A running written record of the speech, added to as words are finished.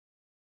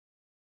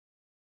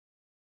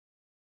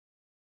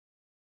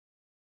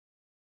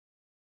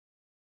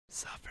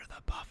Suffer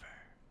the buffer.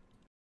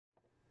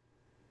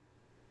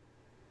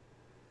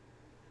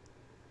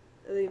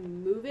 Are they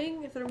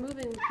moving? If they're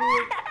moving,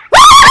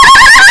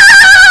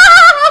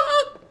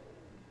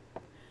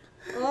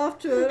 off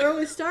to an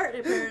early start,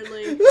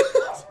 apparently.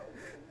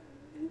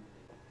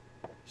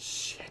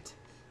 Shit.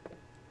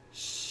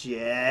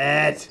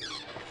 Shit.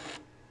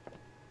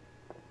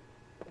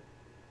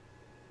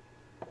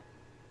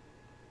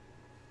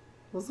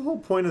 What's the whole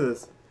point of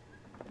this?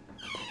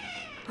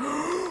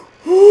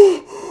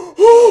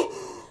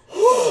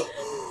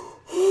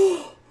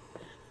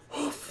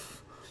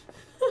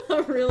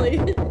 Really?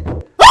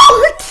 Oh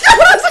my god,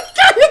 there's a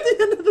guy at the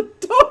end of the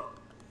door!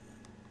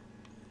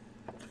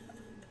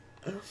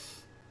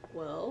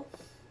 Well,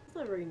 it's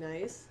not very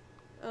nice.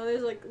 Oh,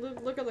 there's like,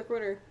 look on the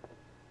corner.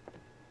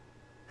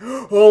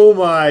 Oh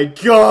my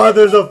god,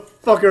 there's a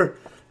fucker!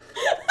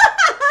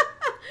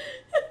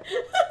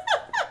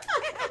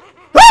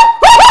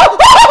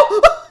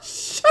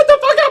 Shut the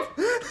fuck up!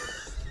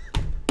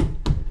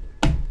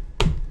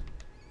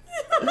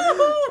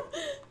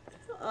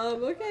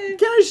 Okay.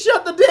 Can I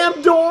shut the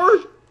damn door?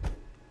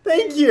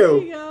 Thank you. There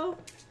you go.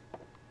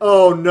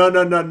 Oh, no,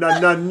 no, no, no,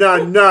 no,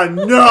 no, no,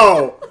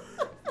 no!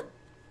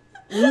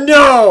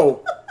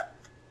 No!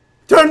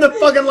 Turn the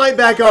fucking light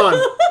back on!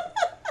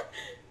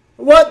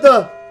 What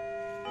the?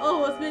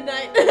 Oh, it's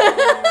midnight.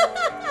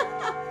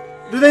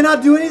 Do they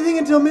not do anything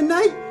until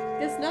midnight?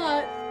 Guess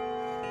not.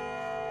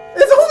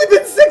 It's only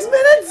been 6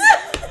 minutes!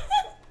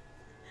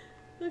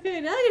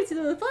 Okay, now you get to see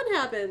when the fun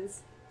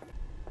happens.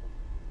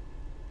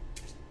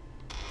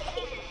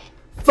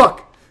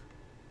 Fuck!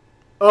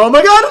 Oh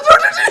my god!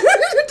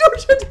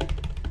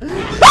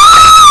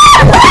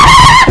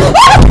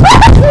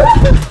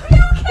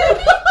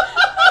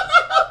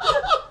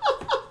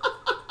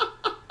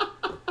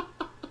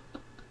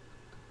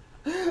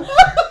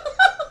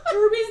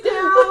 Herby's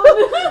down!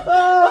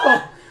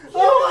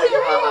 Oh my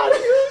god! Are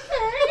you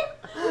okay?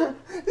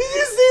 Did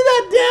you see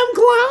that damn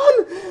clown?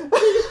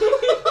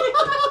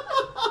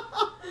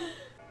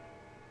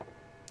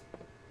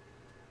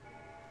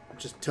 I'm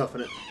just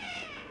toughing it.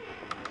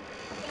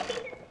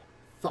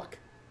 Fuck.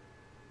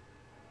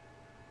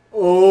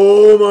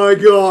 Oh my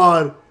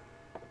god!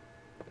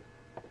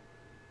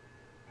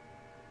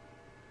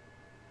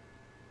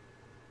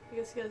 I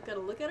guess you guys gotta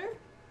look at her?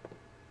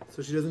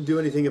 So she doesn't do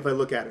anything if I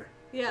look at her.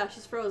 Yeah,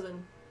 she's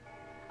frozen.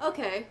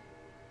 Okay.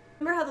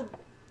 Remember how the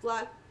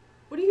black...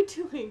 What are you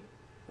doing?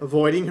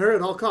 Avoiding her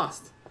at all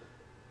costs.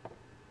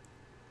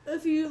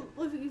 If you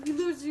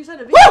lose your sight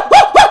of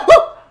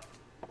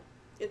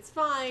it's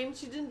fine.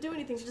 She didn't do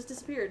anything. She just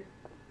disappeared.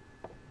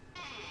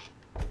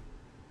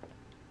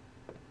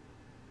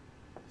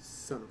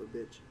 Son of a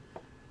bitch.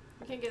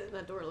 You can't get in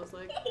that door, it looks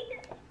like.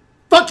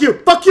 Fuck you!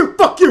 Fuck you!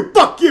 Fuck you!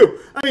 Fuck you!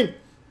 I mean...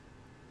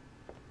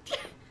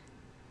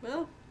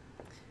 Well,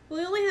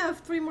 we only have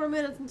 3 more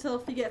minutes until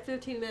if you get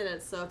 15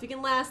 minutes, so if you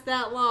can last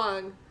that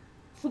long,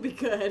 we'll be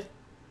good.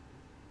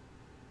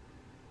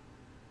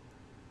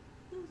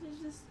 She's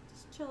just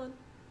chilling.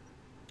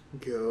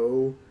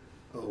 Go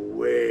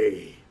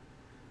away.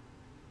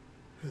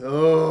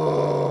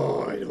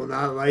 Oh, I do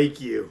not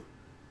like you.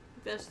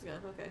 Yeah, she's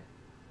gone. Okay.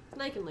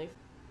 Now you can leave.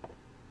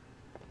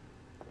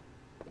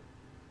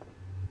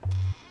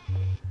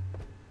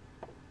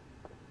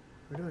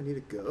 Where do I need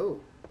to go?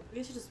 I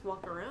guess you just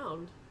walk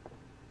around.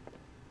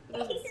 There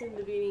doesn't seem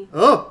to be any...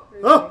 Oh! Where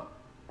is Oh!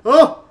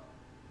 Oh!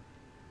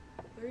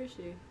 she? Where is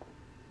she?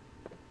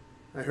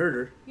 I heard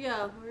her.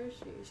 Yeah, where is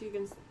she? She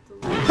can still...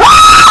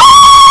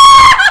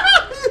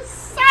 You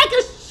sack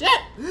of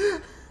shit!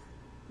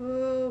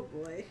 Oh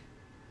boy.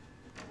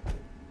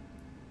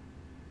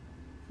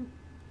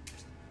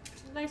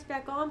 Lights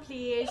back on,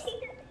 please.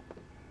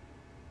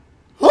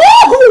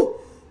 Oh!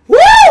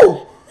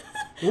 Woo!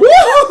 Woo!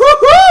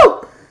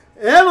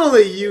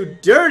 Emily, you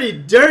dirty,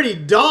 dirty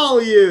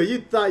doll, you!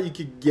 You thought you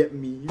could get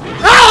me.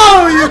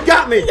 Oh! You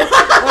got me!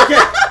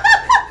 Okay.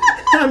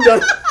 I'm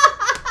done.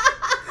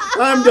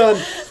 I'm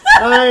done.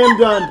 I am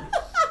done.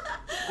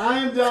 I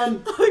am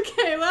done.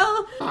 Okay,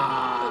 well,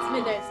 it's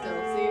midnight still,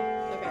 see?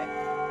 Okay.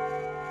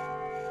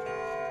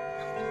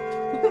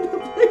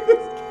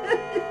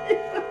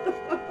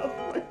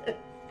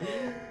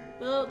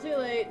 Well, too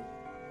late.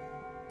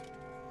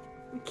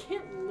 We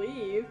can't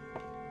leave.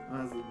 Oh,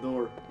 that's the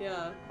door.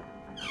 Yeah.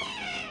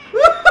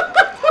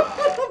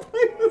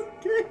 Play this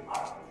game.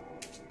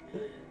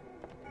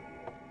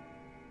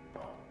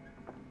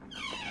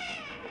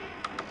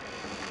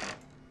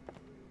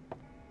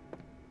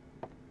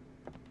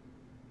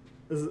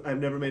 I've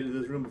never made it to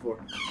this room before.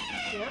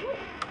 Yeah?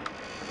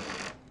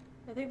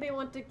 I think they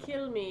want to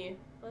kill me.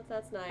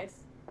 That's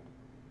nice.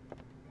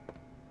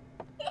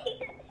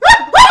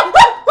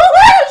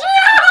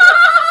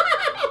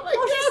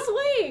 Oh, she's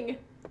swing!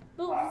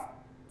 No,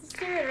 just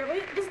stare at her.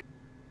 Wait, just...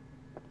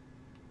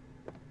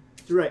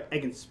 You're right, I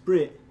can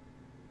sprint.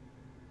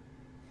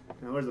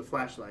 Now where's the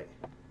flashlight?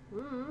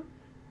 Mm-hmm.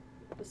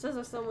 It says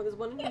there's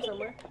one in here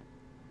somewhere.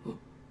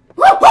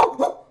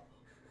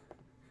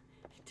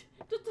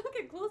 Just don't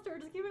get close to her,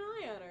 just keep an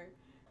eye on her.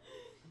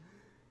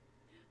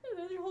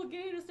 was your whole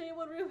game to stay in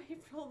one room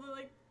and for all the,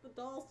 like, the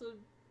dolls to...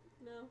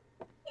 No.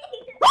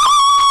 What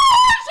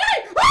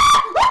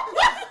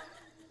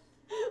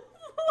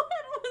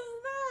was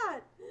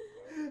that?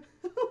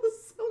 That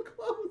was so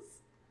close.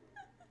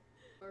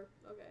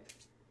 Okay.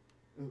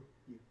 Oh,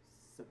 you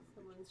son of a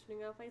Someone's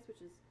turning off light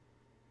switches.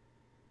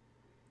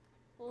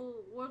 Oh,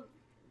 what?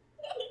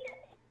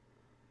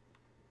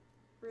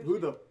 bitch. Who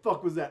the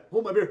fuck was that?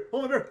 Hold my beer.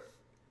 Hold my beer.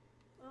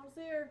 I don't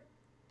see her.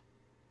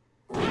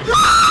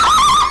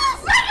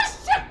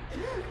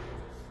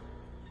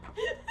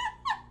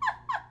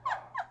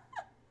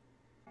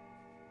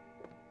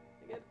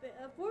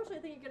 Unfortunately, I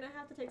think you're gonna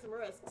have to take some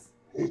risks.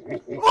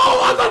 Oh,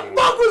 what the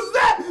fuck was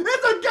that?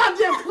 It's a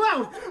goddamn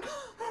clown!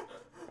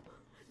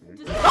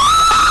 Just...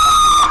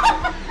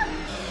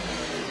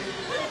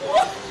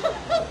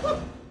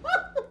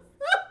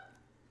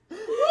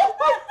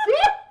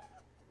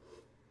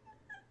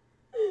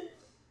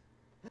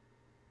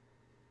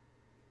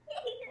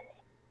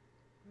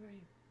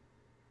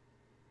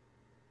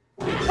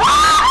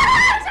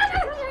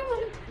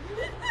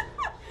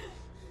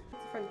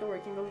 Front door.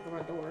 You can go to the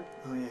front door.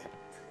 Oh yeah.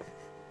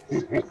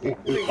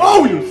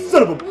 Oh, you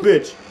son of a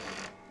bitch!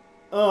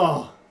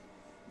 Oh,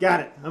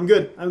 got it. I'm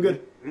good. I'm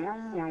good.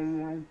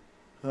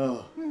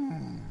 Oh.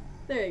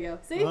 There you go.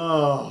 See?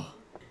 Oh.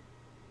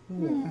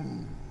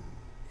 You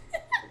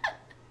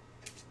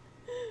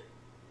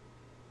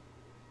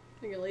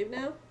gonna leave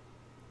now?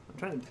 I'm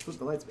trying to flip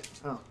the lights back.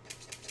 Oh.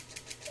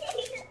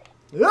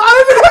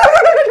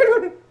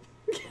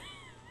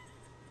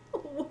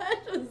 What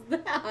was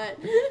that?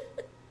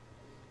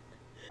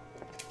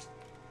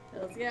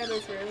 Let's get out of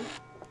this room.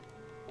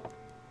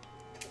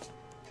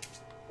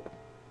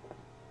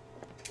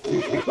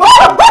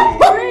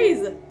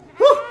 Freeze!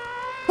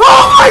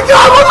 Oh my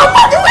god! What the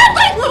fuck is that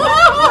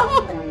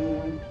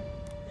thing?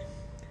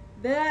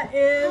 That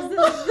is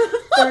the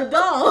third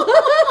doll.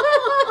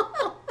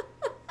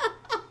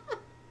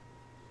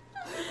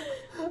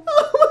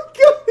 Oh my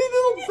god! You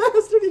little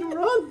bastard! He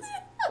runs.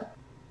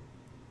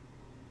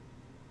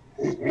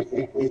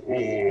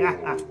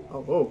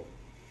 Oh, oh.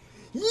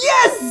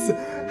 Yes!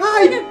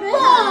 High Look at that!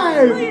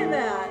 five! Look at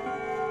that!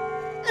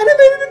 And I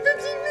made it in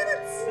 15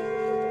 minutes!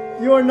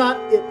 You are not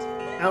it.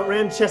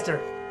 Outran Chester.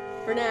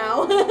 For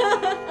now. No,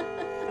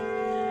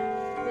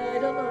 I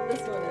don't know what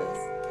this one is.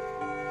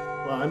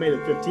 Well, I made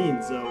it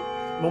 15, so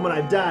the moment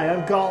I die,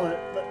 I'm calling it.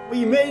 But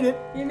we made it.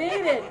 You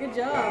made it. Good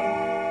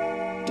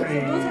job. Go to the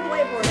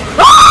whiteboard.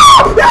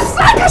 Oh! You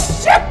sack of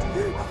shit!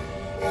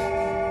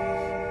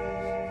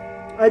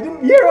 I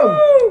didn't hear him.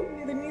 Woo!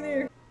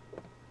 Neither.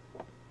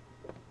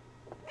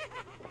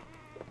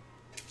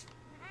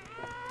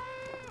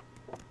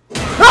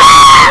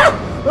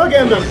 Okay,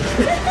 I'm done.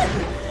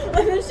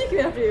 And then she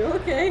came after you.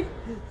 Okay.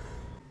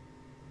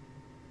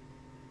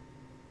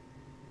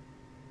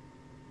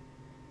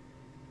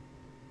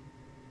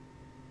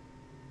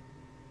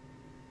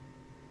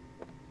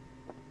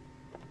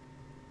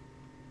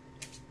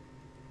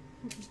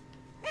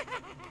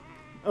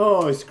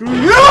 Oh, screw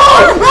you!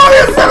 Oh,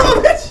 you son of a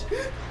bitch!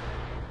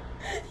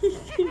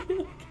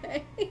 Okay.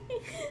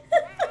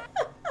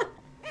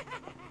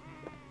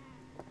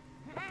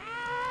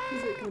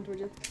 He's coming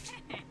towards you.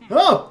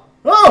 Oh!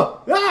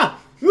 Oh! Ah!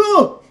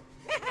 Oh!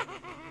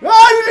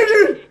 Ah!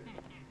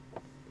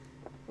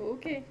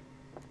 Okay.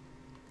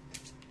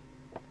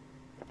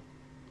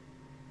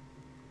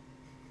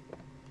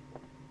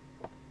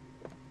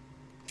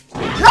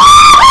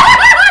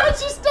 Ah!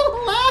 She's still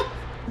alive!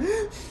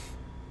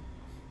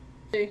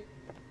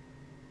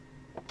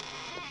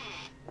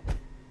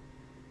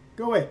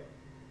 Go away.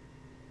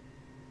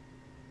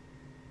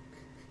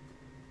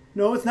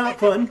 No, it's not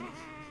fun.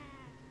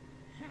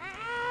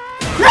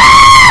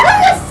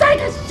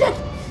 Shit!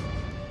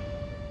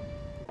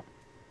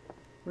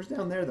 Where's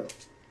down there, though?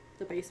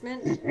 The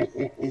basement?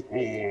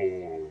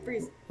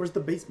 Freeze. Where's the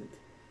basement?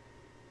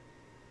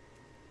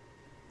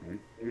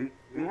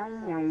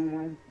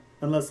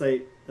 Unless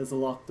there's a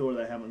locked door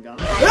that I haven't gone.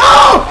 No!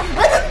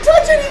 I didn't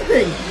touch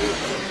anything!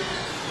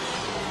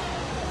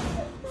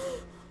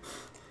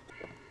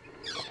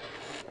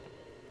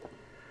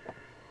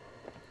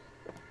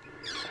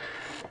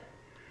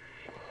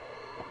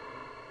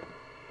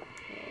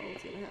 Oh,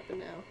 what's gonna happen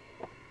now?